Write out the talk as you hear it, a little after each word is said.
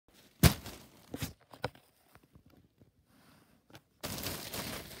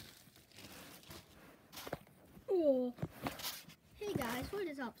guys, what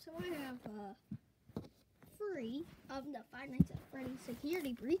is up? So I have 3 of the Five Nights at Freddy's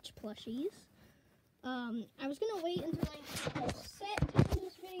Security Breach plushies. I was gonna wait until I had the whole set to do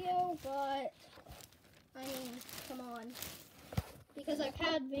this video, but I mean, come on. Because I've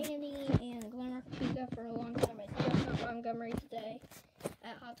had Vanny and Glamrock Chica for a long time. I just got Montgomery today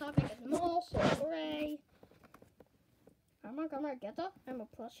at Hot Topic at the mall, so hooray. I'm Montgomery, Gator. I'm a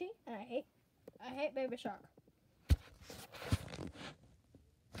plushie, and I hate Baby Shark.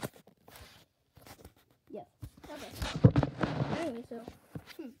 Yes. Okay. Anyway, so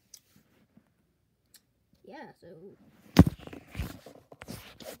yeah, so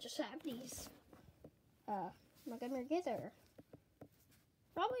I just have these Montgomery Gator.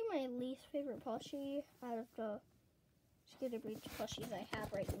 Probably my least favorite plushie out of the Security Breach plushies I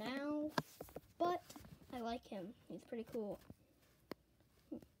have right now, but I like him. He's pretty cool.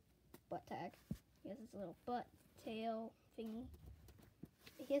 Butt tag. He has his little butt tail thingy.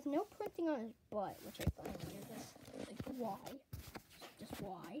 He has no printing on his butt, which I find weird. Like, why? Just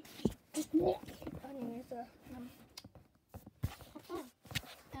why? Just why? Anyways,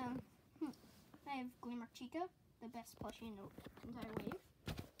 I have Glamrock Chica, the best plushie in the entire wave.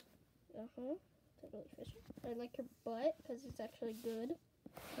 Totally fishy. I like her butt because it's actually good.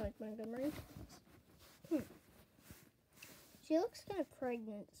 I like Montgomery. She looks kind of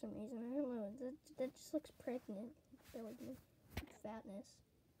pregnant for some reason. I don't know. That just looks pregnant. Bear with me. Fatness.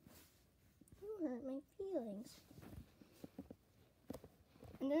 Don't hurt my feelings.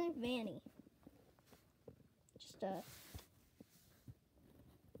 And then I have Vanny. Just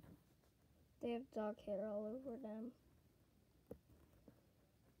they have dog hair all over them.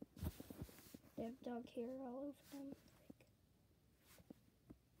 They have dog hair all over them.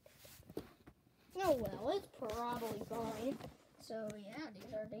 Oh well, it's probably fine. So yeah,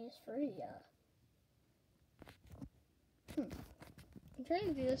 these are days free. I'm trying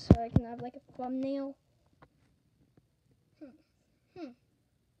to do this so I can have like a thumbnail.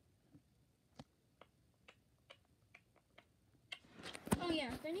 Oh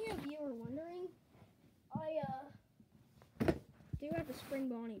yeah, if any of you are wondering, I do have a Spring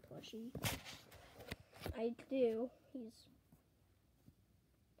Bonnie plushie. I do.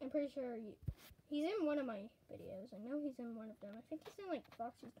 I'm pretty sure he's in one of my videos. I know he's in one of them. I think he's in like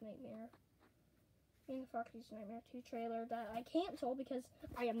Foxy's Nightmare. In the Foxy's Nightmare 2 trailer that I canceled because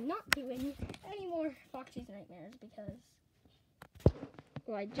I am not doing any more Foxy's Nightmares because,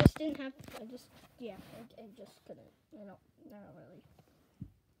 well, I just didn't have, I just couldn't. I don't really.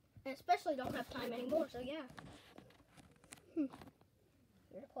 I especially don't have time anymore, so yeah. Here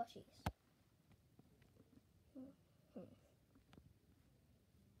are the plushies.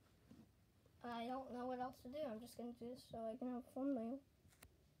 I don't know what else to do. I'm just going to do this so I can have a thumbnail.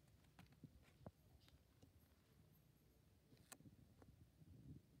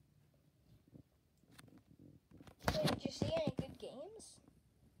 So, did you see any good games?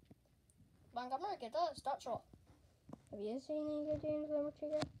 Montgomery, get that. Start short. Have you seen any good games, Glamrock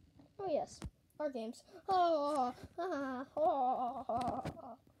Chica? Oh, yes. Our games.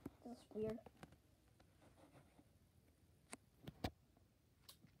 This is weird.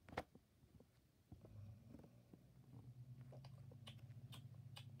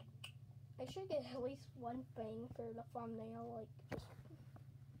 I should get at least one thing for the thumbnail, like just.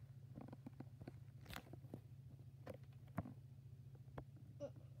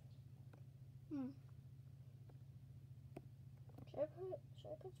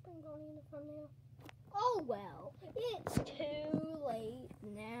 Should I put Spring Bonnie in the thumbnail? Oh well, it's too late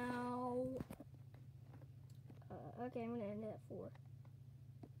now. Okay, I'm gonna end it at 4.